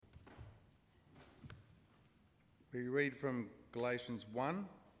We read from Galatians 1,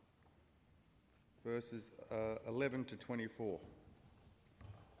 verses 11 to 24.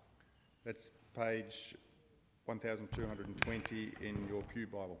 That's page 1220 in your Pew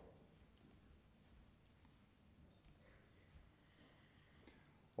Bible.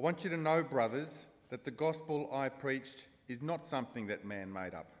 I want you to know, brothers, that the gospel I preached is not something that man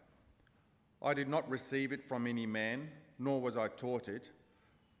made up. I did not receive it from any man, nor was I taught it.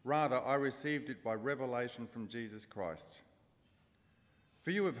 Rather, I received it by revelation from Jesus Christ.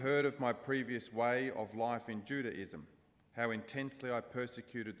 For you have heard of my previous way of life in Judaism, how intensely I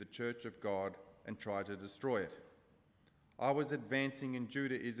persecuted the church of God and tried to destroy it. I was advancing in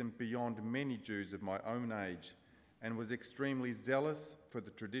Judaism beyond many Jews of my own age and was extremely zealous for the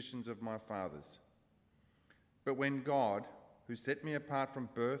traditions of my fathers. But when God, who set me apart from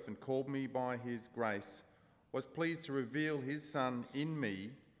birth and called me by his grace, was pleased to reveal his Son in me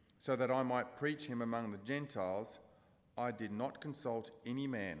so that I might preach him among the Gentiles, I did not consult any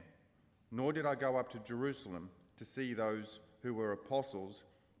man, nor did I go up to Jerusalem to see those who were apostles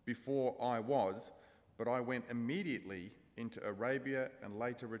before I was, but I went immediately into Arabia and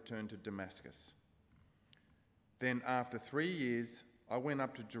later returned to Damascus. Then after 3 years, I went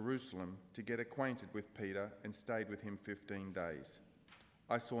up to Jerusalem to get acquainted with Peter and stayed with him 15 days.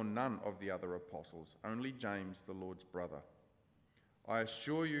 I saw none of the other apostles, only James, the Lord's brother. I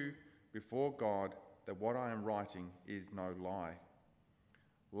assure you before God that what I am writing is no lie.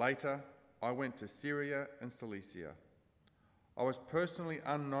 Later, I went to Syria and Cilicia. I was personally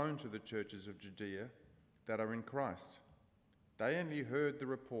unknown to the churches of Judea that are in Christ. They only heard the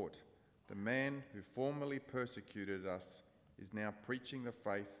report. The man who formerly persecuted us is now preaching the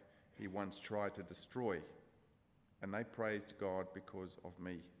faith he once tried to destroy, and they praised God because of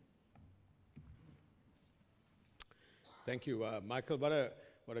me. Thank you, Michael. What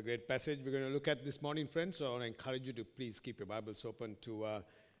a great passage we're going to look at this morning, friends. So I want to encourage you to please keep your Bibles open to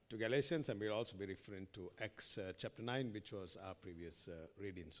Galatians, and we'll also be referring to Acts chapter 9, which was our previous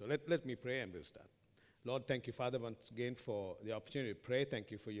reading. So let me pray and we'll start. Lord, thank you, Father, once again for the opportunity to pray. Thank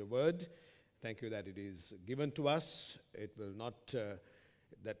you for your word. Thank you that it is given to us. It will not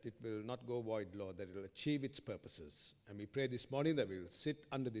go void, Lord, that it will achieve its purposes. And we pray this morning that we will sit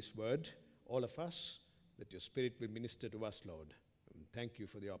under this word, all of us, that your Spirit will minister to us, Lord. And thank you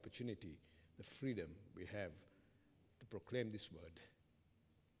for the opportunity, the freedom we have to proclaim this word.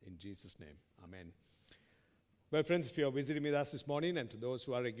 In Jesus' name, amen. Well, friends, if you're visiting with us this morning, and to those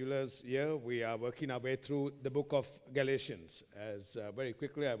who are regulars here, we are working our way through the book of Galatians. As very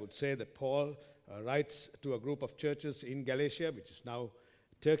quickly, I would say that Paul writes to a group of churches in Galatia, which is now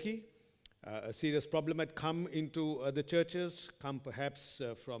Turkey. A serious problem had come into the churches, come perhaps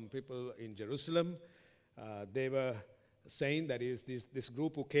from people in Jerusalem. They were saying, that is, this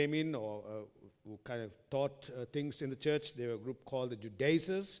group who came in or who kind of taught things in the church, they were a group called the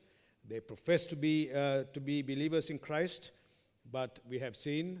Judaizers. They profess to be believers in Christ, but we have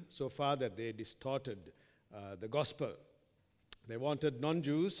seen so far that they distorted the gospel. They wanted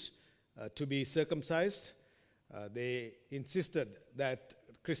non-Jews to be circumcised. They insisted that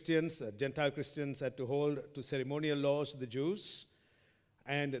Christians, Gentile Christians, had to hold to ceremonial laws of the Jews,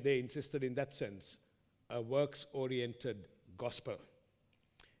 and they insisted in that sense a works-oriented gospel,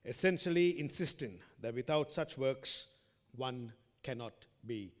 essentially insisting that without such works, one cannot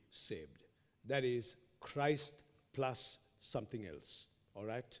be saved. That is Christ plus something else, all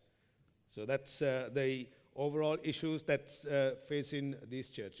right? So that's the overall issues that's facing these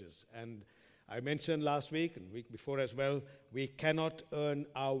churches. And I mentioned last week and week before as well, we cannot earn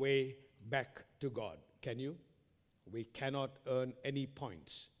our way back to God. Can you? We cannot earn any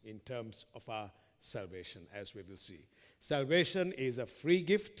points in terms of our salvation, as we will see. Salvation is a free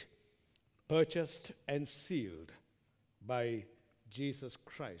gift, purchased and sealed by Jesus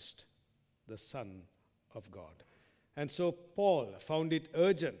Christ, the Son of God. And so Paul found it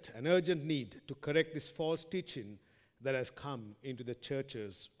an urgent need to correct this false teaching that has come into the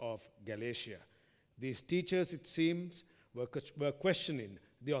churches of Galatia. These teachers, it seems, were questioning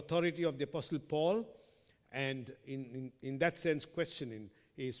the authority of the Apostle Paul, and in that sense, questioning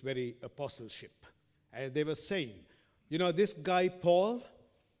his very apostleship. And they were saying, this guy Paul,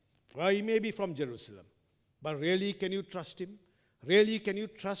 well, he may be from Jerusalem, but really, can you trust him? Really, can you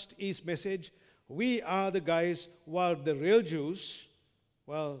trust his message? We are the guys who are the real Jews.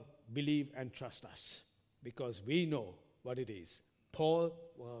 Well, believe and trust us because we know what it is. Paul,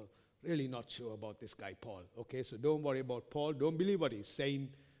 well, really not sure about this guy Paul. Okay, so don't worry about Paul. Don't believe what he's saying.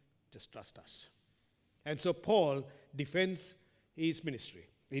 Just trust us. And so Paul defends his ministry.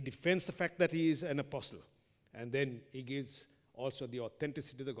 He defends the fact that he is an apostle. And then he gives also the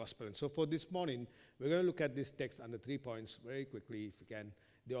authenticity of the gospel. And so for this morning, we're going to look at this text under 3 points very quickly, if we can.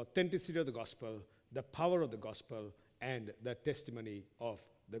 The authenticity of the gospel, the power of the gospel, and the testimony of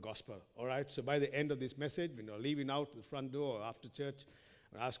the gospel. All right, so by the end of this message, when you're leaving out the front door or after church,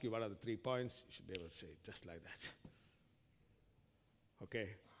 I'll ask you what are the 3 points. You should be able to say it just like that. Okay?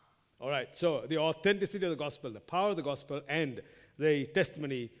 All right, so the authenticity of the gospel, the power of the gospel, and the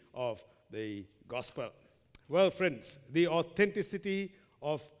testimony of the gospel. Well, friends, the authenticity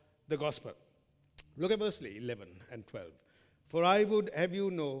of the gospel. Look at verse 11 and 12. For I would have you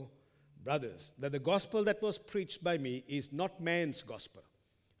know, brothers, that the gospel that was preached by me is not man's gospel.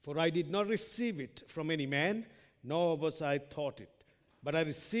 For I did not receive it from any man, nor was I taught it, but I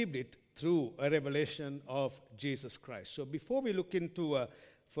received it through a revelation of Jesus Christ. So before we look into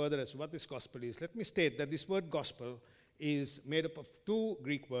further as to what this gospel is, let me state that this word gospel is made up of 2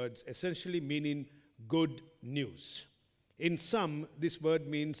 Greek words, essentially meaning good news. In some, this word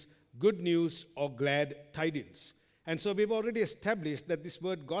means good news or glad tidings. And so we've already established that this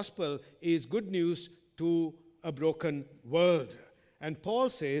word gospel is good news to a broken world. And Paul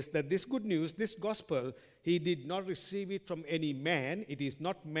says that this good news, this gospel, he did not receive it from any man. It is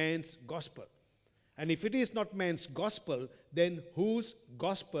not man's gospel. And if it is not man's gospel, then whose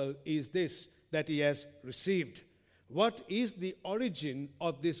gospel is this that he has received? What is the origin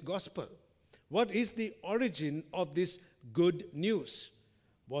of this gospel? What is the origin of this good news?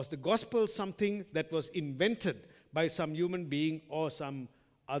 Was the gospel something that was invented by some human being or some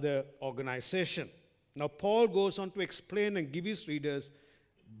other organization? Now, Paul goes on to explain and give his readers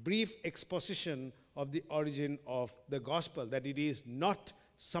brief exposition of the origin of the gospel, that it is not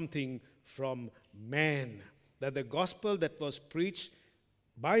something from man, that the gospel that was preached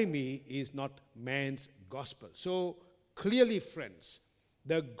by me is not man's gospel. So, clearly, friends,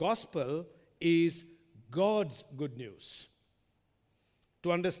 the gospel is God's good news.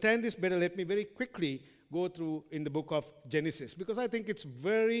 To understand this better, let me very quickly go through in the book of Genesis, because I think it's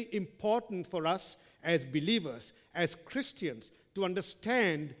very important for us as believers, as Christians, to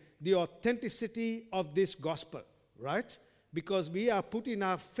understand the authenticity of this gospel, right? Because we are putting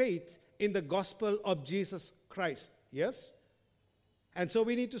our faith in the gospel of Jesus Christ, yes? And so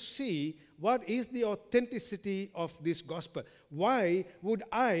we need to see what is the authenticity of this gospel. Why would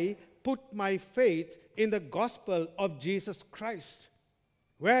I put my faith in the gospel of Jesus Christ?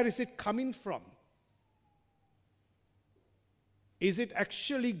 Where is it coming from? Is it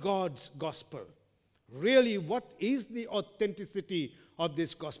actually God's gospel? Really, what is the authenticity of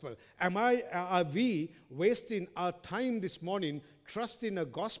this gospel? Are we wasting our time this morning trusting a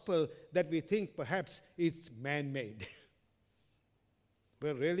gospel that we think perhaps it's man-made?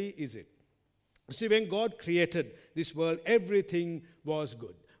 But really, is it? See, when God created this world, everything was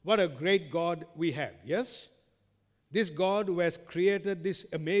good. What a great God we have, yes? This God who has created this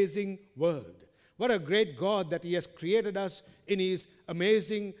amazing world. What a great God that He has created us in His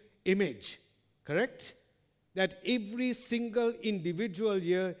amazing image. Correct? That every single individual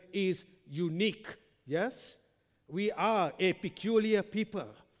here is unique. Yes? We are a peculiar people.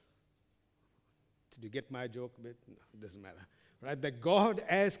 Did you get my joke a bit? No, it doesn't matter. Right? That God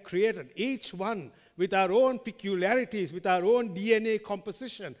has created each one with our own peculiarities, with our own DNA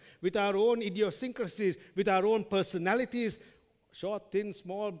composition, with our own idiosyncrasies, with our own personalities, short, thin,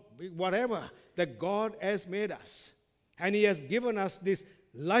 small, big, whatever, that God has made us. And He has given us this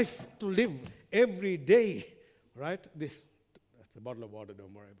life to live every day, right? That's a bottle of water,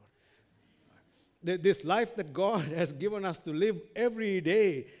 don't worry about it. This life that God has given us to live every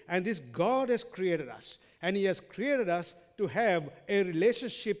day, and this God has created us, and He has created us to have a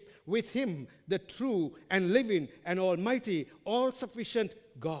relationship with Him, the true and living and almighty, all-sufficient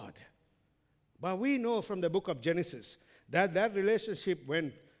God. But we know from the book of Genesis that that relationship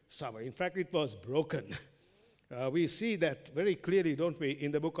went sour. In fact, it was broken. We see that very clearly, don't we,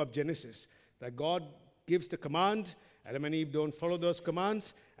 in the book of Genesis, that God gives the command, Adam and Eve don't follow those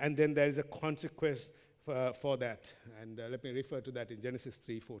commands, and then there is a consequence for that. And let me refer to that in Genesis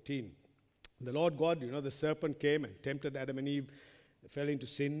 3:14. The Lord God, the serpent came and tempted Adam and Eve, they fell into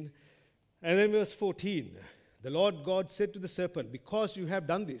sin. And then verse 14, the Lord God said to the serpent, because you have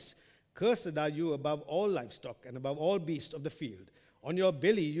done this, cursed are you above all livestock and above all beasts of the field. On your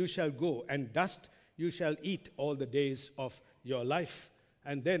belly you shall go, and dust you shall eat all the days of your life.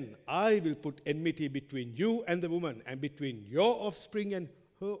 And then I will put enmity between you and the woman, and between your offspring and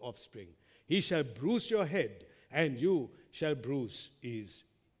her offspring. He shall bruise your head, and you shall bruise his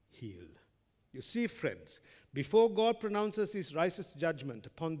heel. You see, friends, before God pronounces His righteous judgment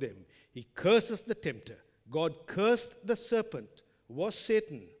upon them, He curses the tempter. God cursed the serpent, who was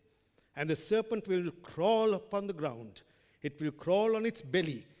Satan, and the serpent will crawl upon the ground. It will crawl on its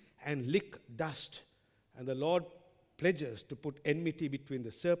belly and lick dust. And the Lord pledges to put enmity between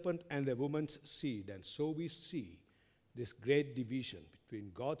the serpent and the woman's seed. And so we see this great division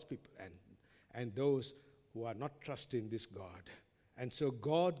between God's people and those who are not trusting this God. And so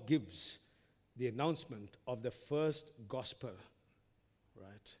God gives the announcement of the first gospel,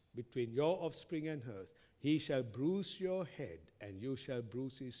 right? Between your offspring and hers. He shall bruise your head, and you shall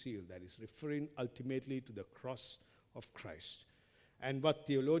bruise his heel. That is referring ultimately to the cross of Christ. And what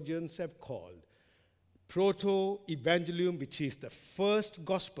theologians have called proto-evangelium, which is the first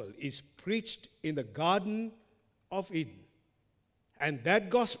gospel, is preached in the Garden of Eden. And that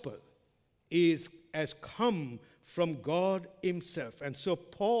gospel has come from God himself. And so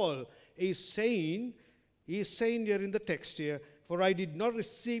Paul is saying here in the text here, for I did not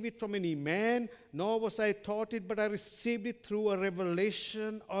receive it from any man, nor was I taught it, but I received it through a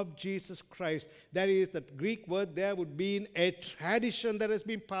revelation of Jesus Christ. That is, the Greek word there would be a tradition that has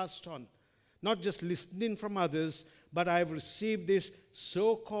been passed on. Not just listening from others, but I have received this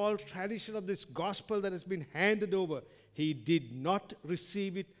so-called tradition of this gospel that has been handed over. He did not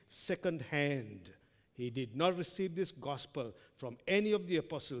receive it second-hand. He did not receive this gospel from any of the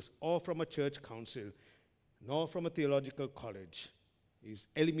apostles or from a church council, nor from a theological college. He's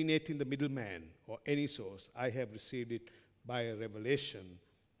eliminating the middleman or any source. I have received it by a revelation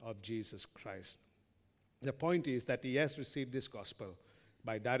of Jesus Christ. The point is that he has received this gospel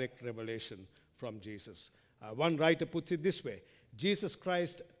by direct revelation from Jesus. One writer puts it this way: Jesus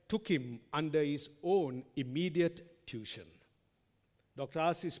Christ took him under his own immediate tuition. Dr.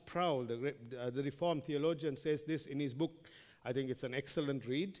 R.C. Sproul, the Reformed theologian, says this in his book. I think it's an excellent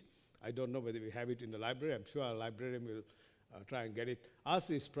read. I don't know whether we have it in the library. I'm sure our librarian will try and get it.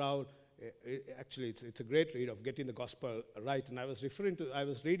 R.C. Sproul, actually, it's a great read of getting the gospel right. And I was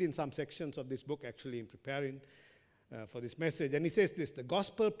reading some sections of this book actually in preparing for this message. And he says this: the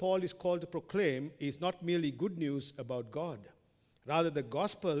gospel Paul is called to proclaim is not merely good news about God. Rather, the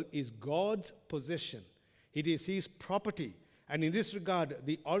gospel is God's possession. It is his property. And in this regard,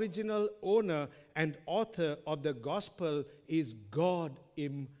 the original owner and author of the gospel is God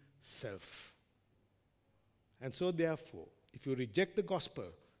himself. And so therefore, if you reject the gospel,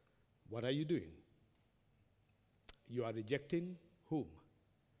 what are you doing? You are rejecting whom?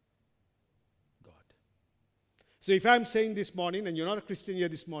 God. So if I'm saying this morning, and you're not a Christian here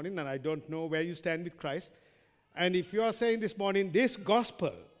this morning, and I don't know where you stand with Christ, and if you are saying this morning, this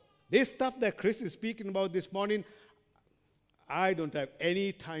gospel, this stuff that Chris is speaking about this morning, I don't have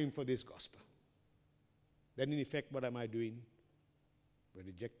any time for this gospel, then in effect, what am I doing? We're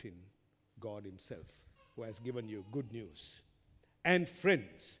rejecting God himself, who has given you good news. And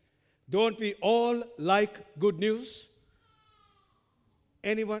friends, don't we all like good news?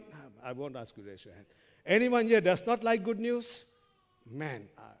 Anyone? I won't ask you to raise your hand. Anyone here does not like good news? Man,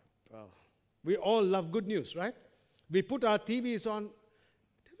 well, we all love good news, right? We put our TVs on.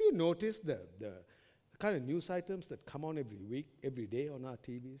 Have you noticed the kind of news items that come on every week, every day on our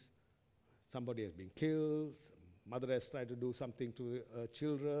TVs? Somebody has been killed, mother has tried to do something to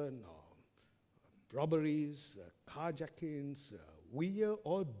children, or robberies, carjackings. We hear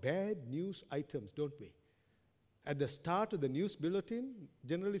all bad news items, don't we? At the start of the news bulletin,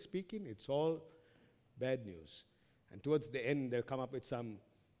 generally speaking, it's all bad news. And towards the end, they'll come up with some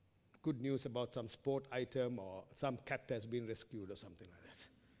good news about some sport item or some cat has been rescued or something like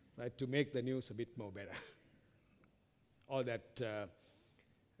that, right, to make the news a bit more better. Or that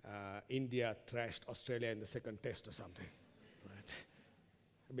India thrashed Australia in the second test or something, right?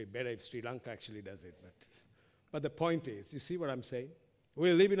 It'd be better if Sri Lanka actually does it. But the point is, you see what I'm saying?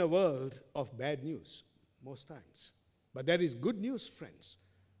 We live in a world of bad news most times. But there is good news, friends.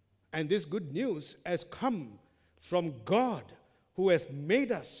 And this good news has come from God, who has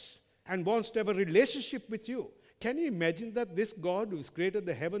made us and wants to have a relationship with you. Can you imagine that this God who has created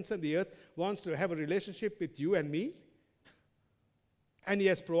the heavens and the earth wants to have a relationship with you and me? And he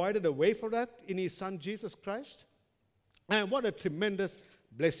has provided a way for that in his Son, Jesus Christ. And what a tremendous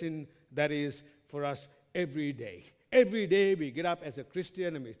blessing that is for us every day. Every day we get up as a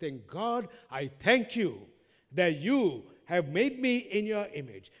Christian and we think, God, I thank you that you have made me in your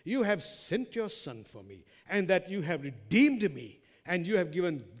image. You have sent your Son for me, and that you have redeemed me, and you have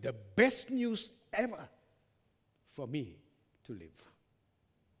given the best news ever for me to live.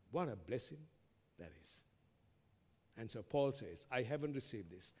 What a blessing that is. And so Paul says, I haven't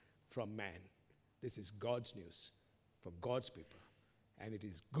received this from man. This is God's news for God's people. And it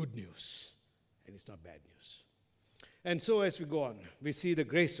is good news, and it's not bad news. And so as we go on, we see the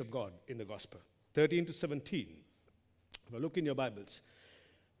grace of God in the gospel. 13 to 17. Well, look in your Bibles.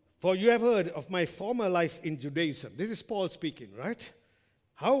 For you have heard of my former life in Judaism. This is Paul speaking, right?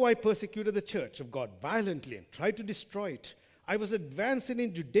 How I persecuted the church of God violently and tried to destroy it. I was advancing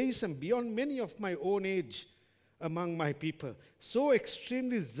in Judaism beyond many of my own age among my people. So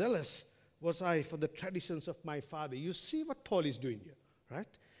extremely zealous was I for the traditions of my father. You see what Paul is doing here, right?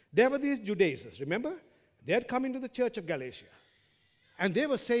 There were these Judaizers, remember? They had come into the church of Galatia. And they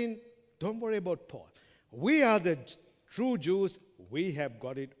were saying, don't worry about Paul. We are the true Jews. We have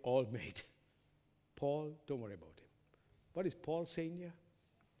got it all made. Paul, don't worry about him. What is Paul saying here?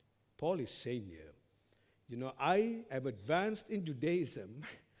 Paul is saying here, I have advanced in Judaism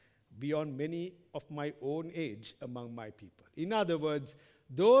beyond many of my own age among my people. In other words,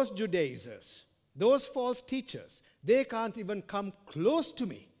 those Judaizers, those false teachers, they can't even come close to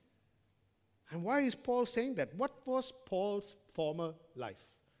me. And why is Paul saying that? What was Paul's former life?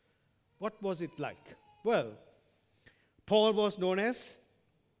 What was it like? Well, Paul was known as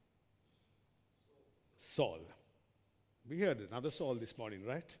Saul. We heard another Saul this morning,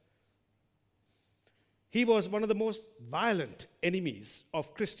 right? He was one of the most violent enemies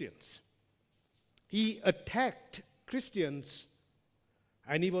of Christians. He attacked Christians,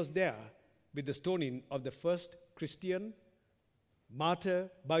 and he was there with the stoning of the first Christian martyr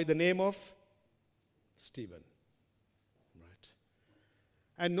by the name of Stephen. Right.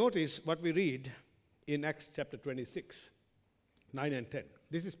 And notice what we read in Acts chapter 26, 9 and 10.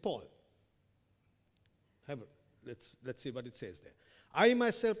 This is Paul. Let's see what it says there. I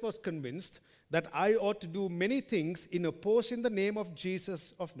myself was convinced that I ought to do many things in opposing the name of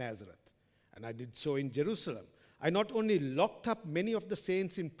Jesus of Nazareth. And I did so in Jerusalem. I not only locked up many of the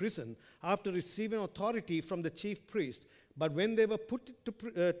saints in prison after receiving authority from the chief priest, but when they were put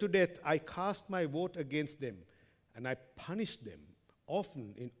to death, I cast my vote against them. And I punished them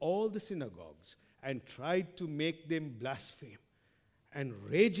often in all the synagogues and tried to make them blaspheme. And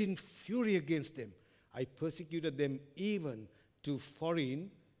rage in fury against them, I persecuted them even to foreign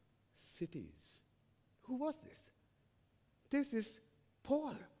cities. Who was this? This is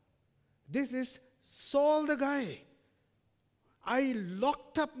Paul. This is Saul the guy. I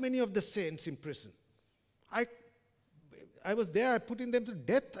locked up many of the saints in prison. I was there, I put them to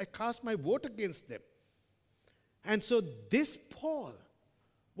death, I cast my vote against them. And so this Paul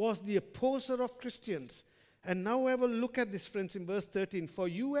was the opposer of Christians. And now have a look at this, friends, in verse 13. For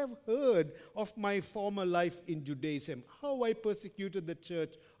you have heard of my former life in Judaism, how I persecuted the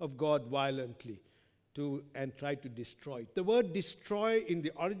church of God violently and tried to destroy it. The word destroy in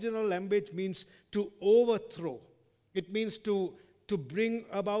the original language means to overthrow. It means to bring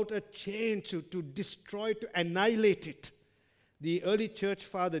about a change, to destroy, to annihilate it. The early church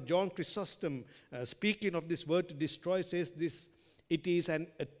father, John Chrysostom, speaking of this word to destroy, says this: it is an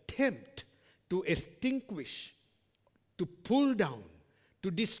attempt to extinguish, to pull down,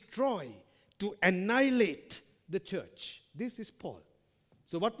 to destroy, to annihilate the church. This is Paul.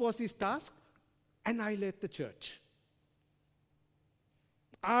 So what was his task? Annihilate the church.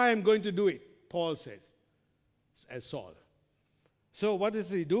 I am going to do it, Paul says, as Saul. So what does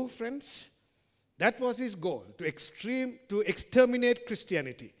he do, friends? That was his goal, to exterminate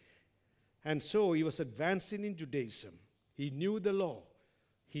Christianity. And so he was advancing in Judaism. He knew the law.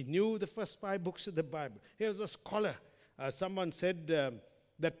 He knew the first 5 books of the Bible. He was a scholar. Someone said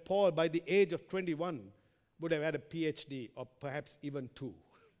that Paul, by the age of 21, would have had a PhD or perhaps even 2.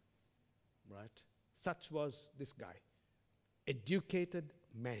 Right? Such was this guy. Educated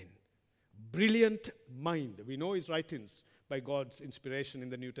man. Brilliant mind. We know his writings by God's inspiration in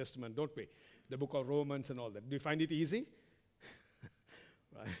the New Testament, don't we? The book of Romans and all that. Do you find it easy?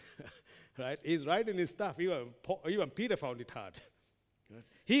 Right? Right? He's writing his stuff. Even Peter found it hard. Right?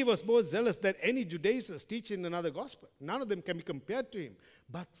 He was more zealous than any Judaizers teaching another gospel. None of them can be compared to him.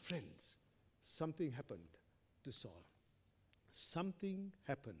 But friends, something happened to Saul. Something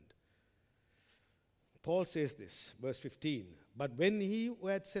happened. Paul says this, verse 15, but when he who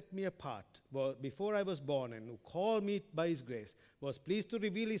had set me apart before I was born and who called me by his grace was pleased to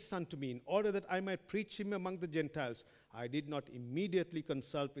reveal his Son to me in order that I might preach him among the Gentiles, I did not immediately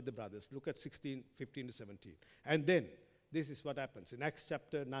consult with the brothers. Look at 15 to 17. And then, this is what happens in Acts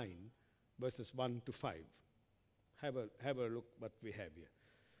chapter 9, verses 1 to 5. Have a look what we have here.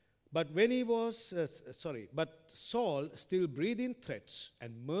 But Saul, still breathing threats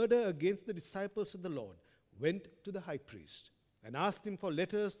and murder against the disciples of the Lord, went to the high priest and asked him for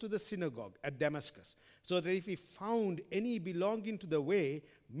letters to the synagogue at Damascus, so that if he found any belonging to the way,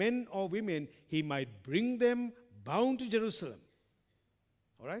 men or women, he might bring them bound to Jerusalem.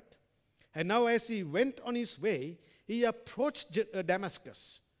 All right? And now as he went on his way, he approached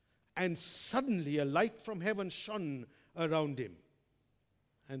Damascus, and suddenly a light from heaven shone around him.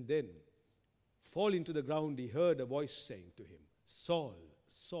 And then, falling to the ground, he heard a voice saying to him, Saul,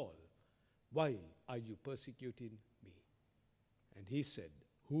 Saul, why are you persecuting me? And he said,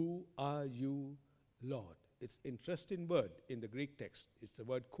 Who are you, Lord? It's an interesting word in the Greek text. It's the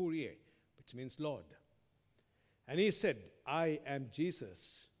word Kyrie, which means Lord. And he said, I am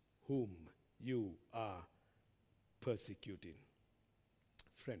Jesus, whom you are persecuting.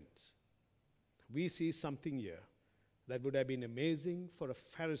 Friends, we see something here that would have been amazing for a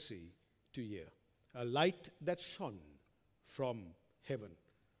Pharisee to hear. A light that shone from heaven.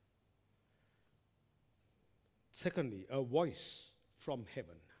 Secondly, a voice from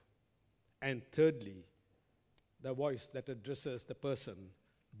heaven. And thirdly, the voice that addresses the person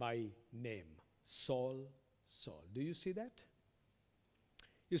by name. Saul, Saul. Do you see that?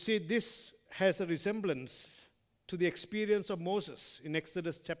 You see, this has a resemblance to the experience of Moses in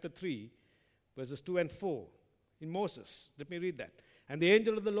Exodus chapter 3, verses 2 and 4. In Moses, let me read that. And the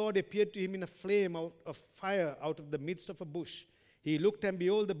angel of the Lord appeared to him in a flame of fire out of the midst of a bush. He looked, and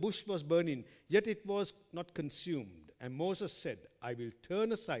behold, the bush was burning, yet it was not consumed. And Moses said, I will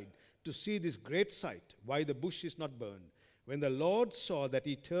turn aside to see this great sight, why the bush is not burned. When the Lord saw that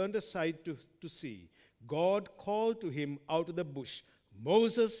he turned aside to see, God called to him out of the bush,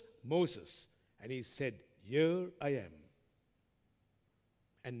 Moses, Moses. And he said, Here I am.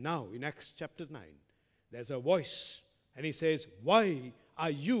 And now in Acts chapter 9, there's a voice, and he says, Why are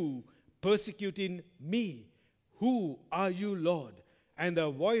you persecuting me? Who are you, Lord? And the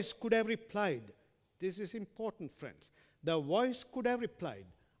voice could have replied, this is important, friends. The voice could have replied,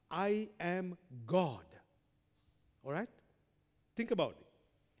 I am God. All right? Think about it.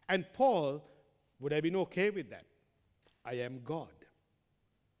 And Paul would have been okay with that. I am God.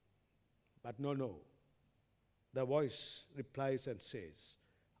 But no. The voice replies and says,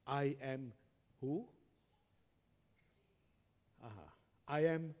 I am who? I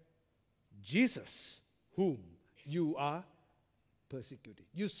am Jesus, whom you are persecuting.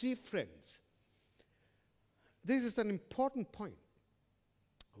 You see, friends, this is an important point.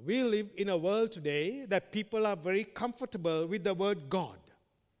 We live in a world today that people are very comfortable with the word God,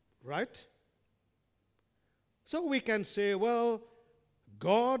 right? So we can say, well,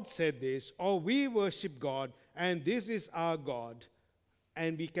 God said this, or we worship God, and this is our God,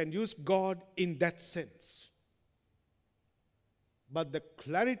 and we can use God in that sense. But the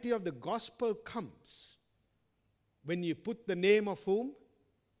clarity of the gospel comes when you put the name of whom?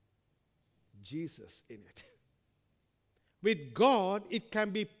 Jesus in it. With God, it can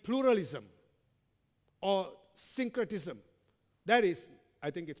be pluralism or syncretism. That is,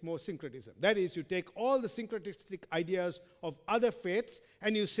 I think it's more syncretism. That is, you take all the syncretistic ideas of other faiths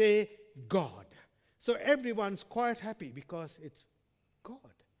and you say God. So everyone's quite happy because it's God.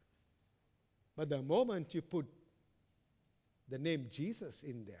 But the moment you put the name Jesus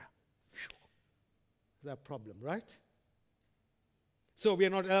in there, there's a problem, right? So we are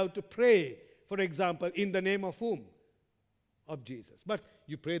not allowed to pray, for example, in the name of whom? Of Jesus. But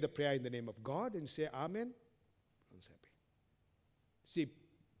you pray the prayer in the name of God and you say Amen. Everyone's happy. See,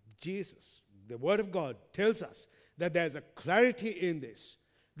 Jesus, the Word of God, tells us that there's a clarity in this,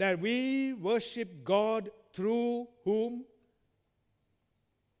 that we worship God through whom?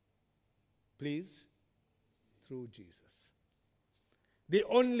 Please? Through Jesus. The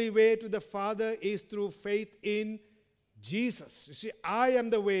only way to the Father is through faith in Jesus. You see, I am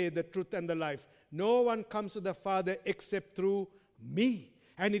the way, the truth, and the life. No one comes to the Father except through me.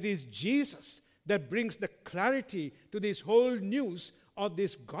 And it is Jesus that brings the clarity to this whole news of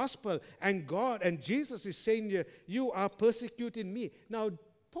this gospel. And God and Jesus is saying here, you are persecuting me. Now,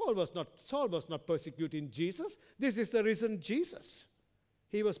 Saul was not persecuting Jesus. This is the risen Jesus.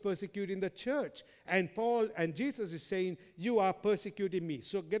 He was persecuting the church. And Paul and Jesus is saying, you are persecuting me.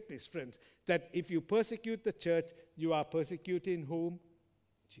 So get this, friends, that if you persecute the church, you are persecuting whom?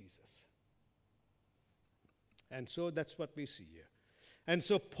 Jesus. And so that's what we see here. And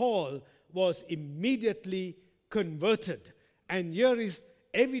so Paul was immediately converted. And here is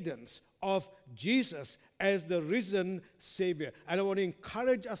evidence of Jesus as the risen Savior. And I want to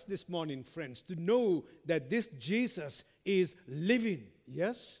encourage us this morning, friends, to know that this Jesus is living.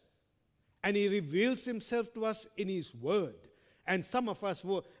 Yes? And he reveals himself to us in his word. And none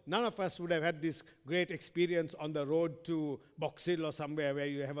of us would have had this great experience on the road to Box Hill or somewhere where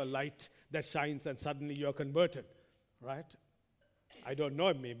you have a light that shines and suddenly you're converted. Right? I don't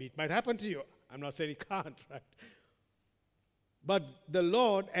know, maybe it might happen to you. I'm not saying it can't, right? But the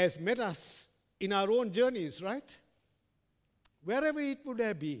Lord has met us in our own journeys, right? Wherever it would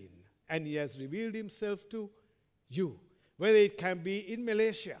have been. And he has revealed himself to you. Whether it can be in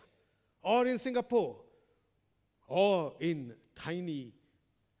Malaysia, or in Singapore, or in tiny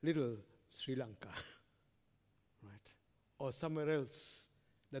little Sri Lanka, right? Or somewhere else,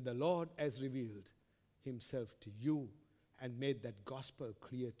 that the Lord has revealed himself to you and made that gospel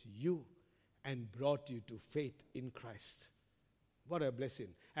clear to you and brought you to faith in Christ. What a blessing.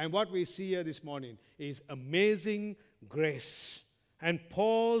 And what we see here this morning is amazing grace. And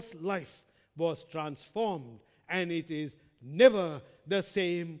Paul's life was transformed, and it is never the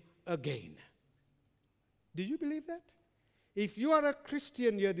same again. Do you believe that? If you are a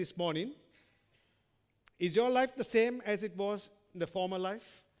Christian here this morning, is your life the same as it was in the former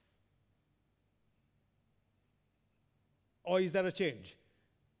life? Or is there a change?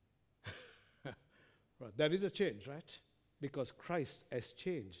 Right, there is a change, right? Because Christ has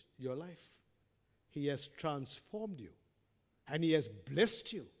changed your life. He has transformed you. And he has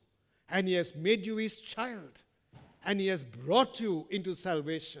blessed you. And he has made you his child. And he has brought you into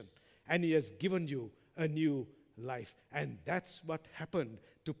salvation. And he has given you a new life. And that's what happened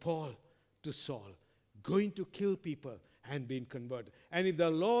to Paul, to Saul. Going to kill people and being converted. And if the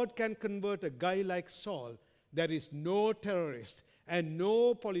Lord can convert a guy like Saul, there is no terrorist and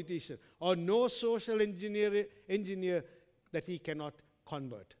no politician or no social engineer that he cannot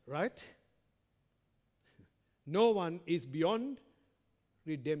convert, right? No one is beyond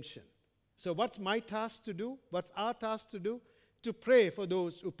redemption. So what's my task to do? What's our task to do? To pray for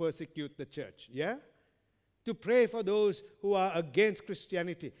those who persecute the church, yeah? To pray for those who are against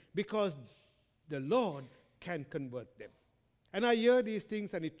Christianity, because the Lord can convert them. And I hear these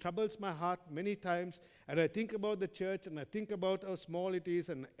things and it troubles my heart many times, and I think about the church and I think about how small it is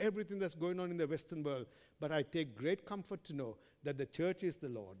and everything that's going on in the Western world. But I take great comfort to know that the church is the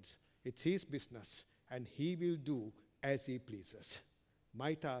Lord's. It's his business and he will do as he pleases.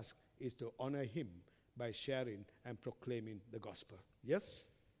 My task is to honor him by sharing and proclaiming the gospel. Yes?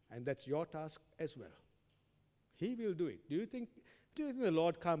 And that's your task as well. He will do it. Do you think the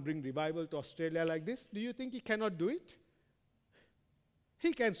Lord can't bring revival to Australia like this? Do you think he cannot do it?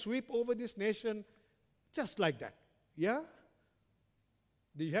 He can sweep over this nation just like that. Yeah?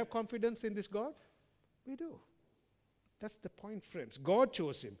 Do you have confidence in this God? We do. That's the point, friends. God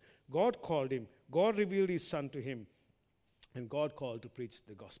chose him. God called him. God revealed his son to him. And God called to preach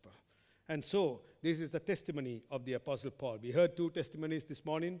the gospel. And so, this is the testimony of the Apostle Paul. We heard 2 testimonies this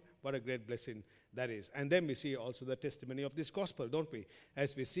morning. What a great blessing that is. And then we see also the testimony of this gospel, don't we?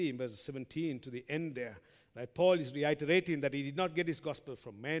 As we see in verse 17 to the end there. Right? Paul is reiterating that he did not get his gospel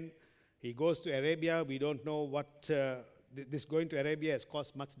from men. He goes to Arabia. We don't know what this going to Arabia has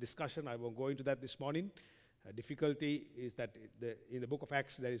caused much discussion. I won't go into that this morning. Difficulty is that in the book of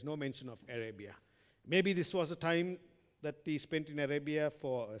Acts, there is no mention of Arabia. Maybe this was a time that he spent in Arabia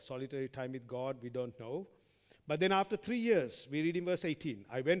for a solitary time with God. We don't know. But then after 3 years, we read in verse 18,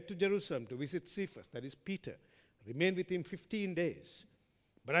 I went to Jerusalem to visit Cephas, that is Peter, remained with him 15 days.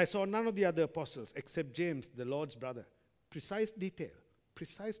 But I saw none of the other apostles except James, the Lord's brother. Precise detail.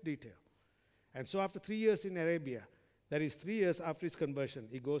 And so after 3 years in Arabia, that is 3 years after his conversion,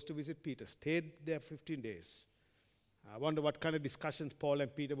 he goes to visit Peter, stayed there 15 days. I wonder what kind of discussions Paul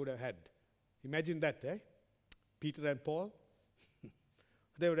and Peter would have had. Imagine that, eh? Peter and Paul,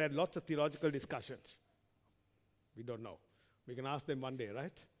 they would have had lots of theological discussions. We don't know. We can ask them one day,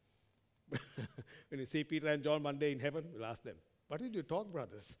 right? When you see Peter and John one day in heaven, we'll ask them, what did you talk,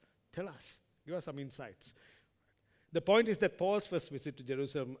 brothers? Tell us. Give us some insights. The point is that Paul's first visit to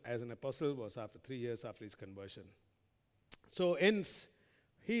Jerusalem as an apostle was after 3 years after his conversion. So hence,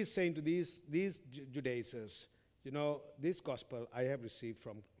 he is saying to these Judaizers, you know, this gospel I have received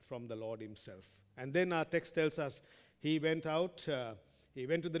from the Lord himself. And then our text tells us he went out, he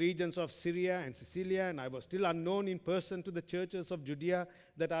went to the regions of Syria and Cilicia, and I was still unknown in person to the churches of Judea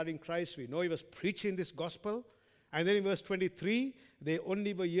that are in Christ. We know he was preaching this gospel. And then in verse 23, they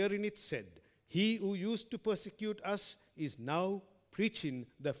only were hearing it said, he who used to persecute us is now preaching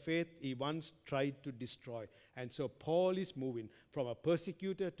the faith he once tried to destroy. And so Paul is moving from a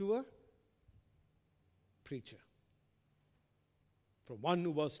persecutor to a preacher. From one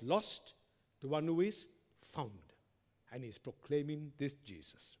who was lost to one who is found. And he's proclaiming this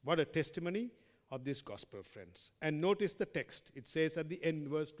Jesus. What a testimony of this gospel, friends. And notice the text. It says at the end,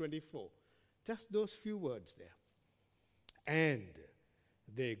 verse 24. Just those few words there. And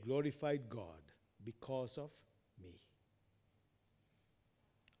they glorified God because of me.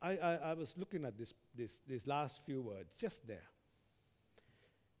 I was looking at these last few words, just there.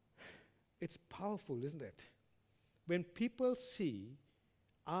 It's powerful, isn't it? When people see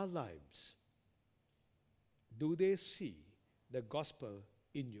our lives, do they see the gospel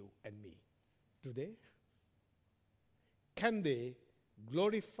in you and me? Do they? Can they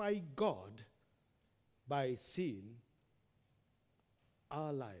glorify God by seeing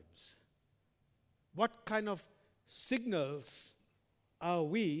our lives? What kind of signals are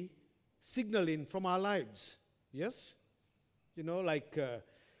we signaling from our lives? Yes? You know, like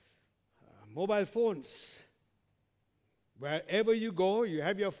mobile phones. Wherever you go, you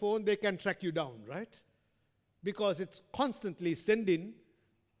have your phone, they can track you down, right? Because it's constantly sending,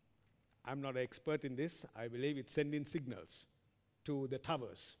 I'm not an expert in this, I believe it's sending signals to the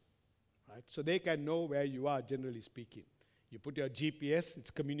towers, right? So they can know where you are, generally speaking. You put your GPS,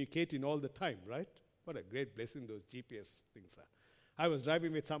 it's communicating all the time, right? What a great blessing those GPS things are. I was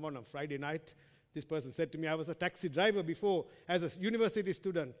driving with someone on Friday night. This person said to me, I was a taxi driver before as a university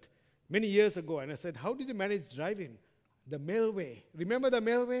student many years ago. And I said, how did you manage driving? The Mailway. Remember the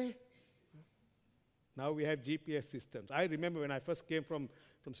Mailway? Now we have GPS systems. I remember when I first came from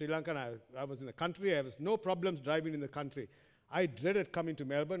Sri Lanka, and I was in the country. I was no problems driving in the country. I dreaded coming to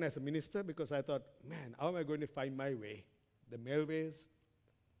Melbourne as a minister because I thought, man, how am I going to find my way? The Mailways,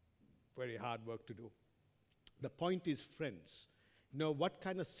 very hard work to do. The point is, friends, what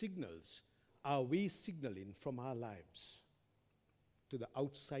kind of signals are we signaling from our lives to the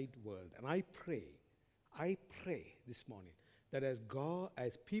outside world? And I pray this morning that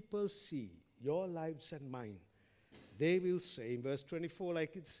as people see your lives and mine, they will say in verse 24,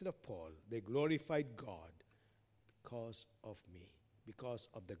 like it said of Paul, they glorified God because of me, because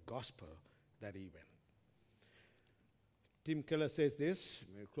of the gospel that he went. Tim Keller says this,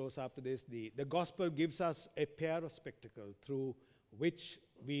 we'll close after this, the gospel gives us a pair of spectacles through which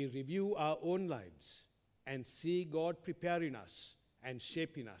we review our own lives and see God preparing us and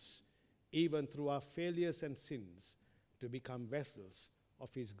shaping us, even through our failures and sins, to become vessels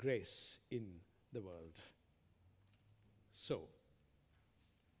of his grace in the world. So,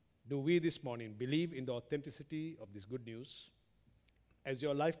 do we this morning believe in the authenticity of this good news? Has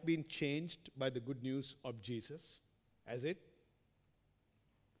your life been changed by the good news of Jesus? Has it?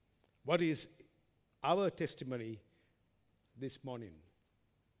 What is our testimony this morning?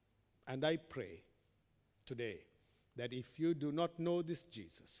 And I pray today that if you do not know this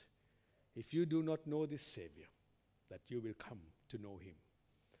Jesus, if you do not know this Savior, that you will come to know him.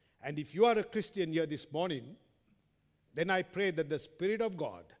 And if you are a Christian here this morning, then I pray that the Spirit of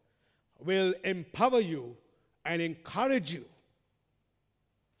God will empower you and encourage you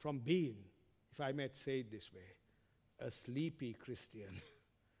from being, if I might say it this way, a sleepy Christian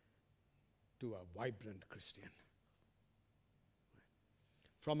to a vibrant Christian.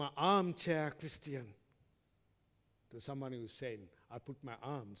 From an armchair Christian to someone who is saying, I put my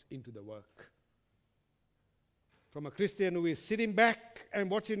arms into the work. From a Christian who is sitting back and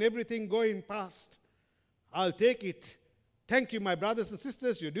watching everything going past. I'll take it. Thank you, my brothers and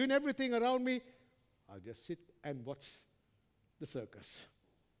sisters. You're doing everything around me. I'll just sit and watch the circus.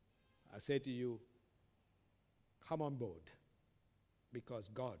 I say to you, come on board, because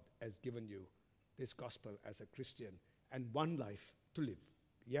God has given you this gospel as a Christian and one life to live.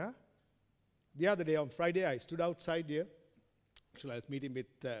 Yeah? The other day on Friday, I stood outside here. Actually, I was meeting with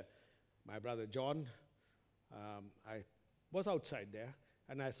my brother John. I was outside there,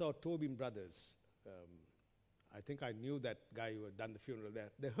 and I saw Tobin Brothers. I think I knew that guy who had done the funeral there.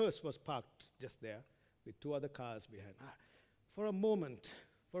 The hearse was parked just there with two other cars behind. For a moment,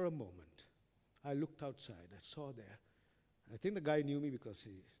 I looked outside. I saw there. I think the guy knew me because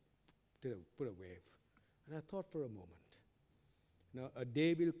he put a wave. And I thought for a moment, a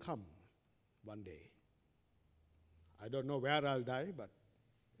day will come one day. I don't know where I'll die, but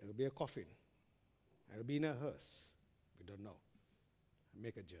it'll be a coffin. It'll be in a hearse. We don't know. I'll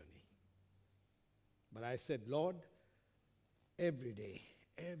make a journey. But I said, Lord, every day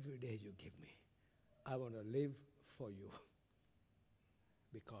you give me, I want to live for you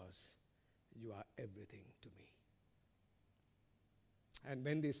because you are everything to me. And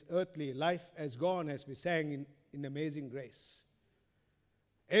when this earthly life has gone, as we sang in Amazing Grace,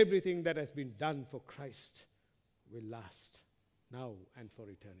 everything that has been done for Christ will last now and for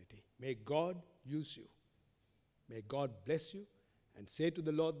eternity. May God use you. May God bless you. And say to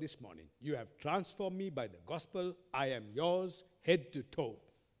the Lord this morning, you have transformed me by the gospel. I am yours, head to toe.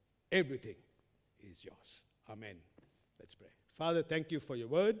 Everything is yours. Amen. Let's pray. Father, thank you for your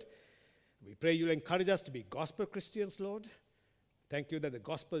word. We pray you'll encourage us to be gospel Christians, Lord. Thank you that the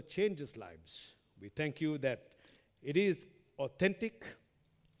gospel changes lives. We thank you that it is authentic,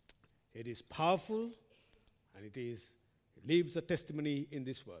 it is powerful, and it leaves a testimony in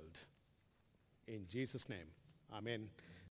this world. In Jesus' name, amen.